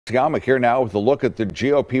Katsuyama here now with a look at the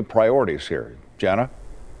GOP priorities here. Jenna?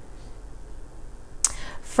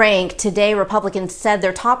 Frank, today Republicans said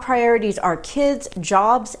their top priorities are kids,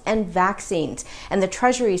 jobs, and vaccines. And the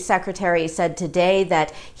Treasury Secretary said today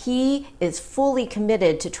that he is fully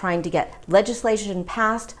committed to trying to get legislation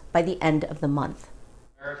passed by the end of the month.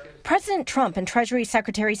 President Trump and Treasury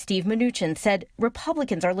Secretary Steve Mnuchin said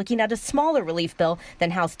Republicans are looking at a smaller relief bill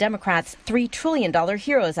than House Democrats' $3 trillion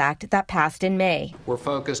HEROES Act that passed in May. We're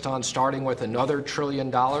focused on starting with another $1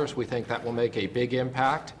 trillion. We think that will make a big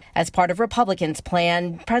impact. As part of Republicans'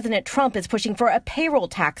 plan, President Trump is pushing for a payroll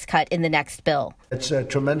tax cut in the next bill. It's a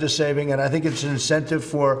tremendous saving, and I think it's an incentive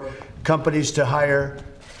for companies to hire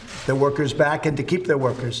their workers back and to keep their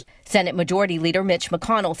workers. Senate Majority Leader Mitch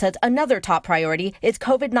McConnell says another top priority is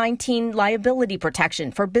COVID-19 liability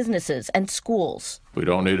protection for businesses and schools. We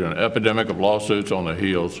don't need an epidemic of lawsuits on the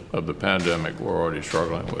heels of the pandemic we're already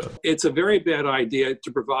struggling with. It's a very bad idea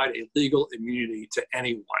to provide a legal immunity to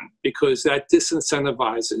anyone because that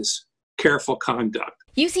disincentivizes careful conduct.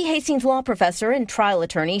 UC Hastings law professor and trial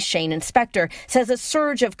attorney Shane Specter says a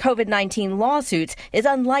surge of COVID-19 lawsuits is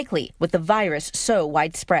unlikely with the virus so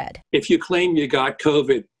widespread. If you claim you got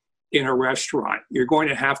COVID in a restaurant, you're going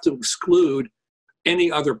to have to exclude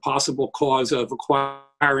any other possible cause of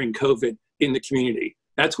acquiring COVID in the community.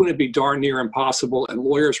 That's going to be darn near impossible, and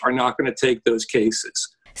lawyers are not going to take those cases.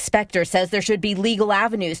 Specter says there should be legal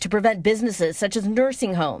avenues to prevent businesses such as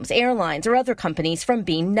nursing homes, airlines, or other companies from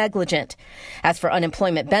being negligent. As for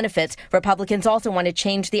unemployment benefits, Republicans also want to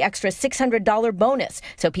change the extra $600 bonus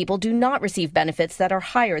so people do not receive benefits that are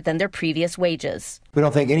higher than their previous wages. We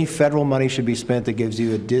don't think any federal money should be spent that gives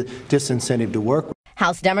you a disincentive to work.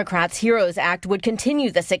 House Democrats' HEROES Act would continue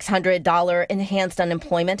the $600 enhanced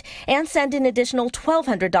unemployment and send an additional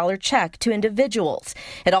 $1,200 check to individuals.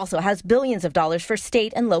 It also has billions of dollars for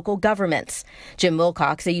state and local governments. Jim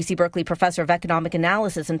Wilcox, a UC Berkeley professor of economic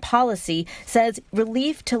analysis and policy, says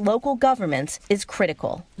relief to local governments is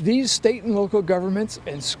critical. These state and local governments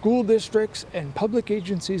and school districts and public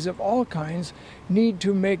agencies of all kinds need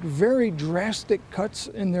to make very drastic cuts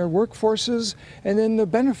in their workforces and in the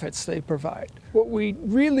benefits they provide. What we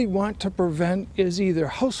really want to prevent is either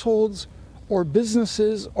households or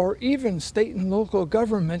businesses or even state and local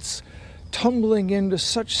governments tumbling into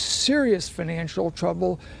such serious financial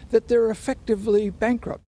trouble that they're effectively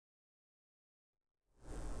bankrupt.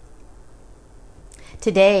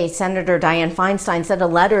 Today, Senator Dianne Feinstein sent a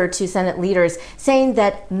letter to Senate leaders saying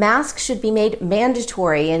that masks should be made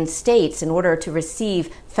mandatory in states in order to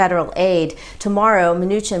receive federal aid. Tomorrow,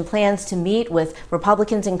 Mnuchin plans to meet with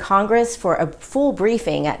Republicans in Congress for a full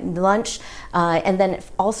briefing at lunch, and then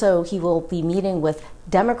also he will be meeting with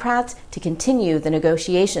Democrats to continue the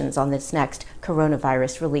negotiations on this next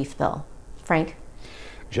coronavirus relief bill. Frank?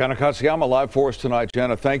 Jenna Katsuyama live for us tonight.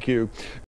 Jenna, thank you.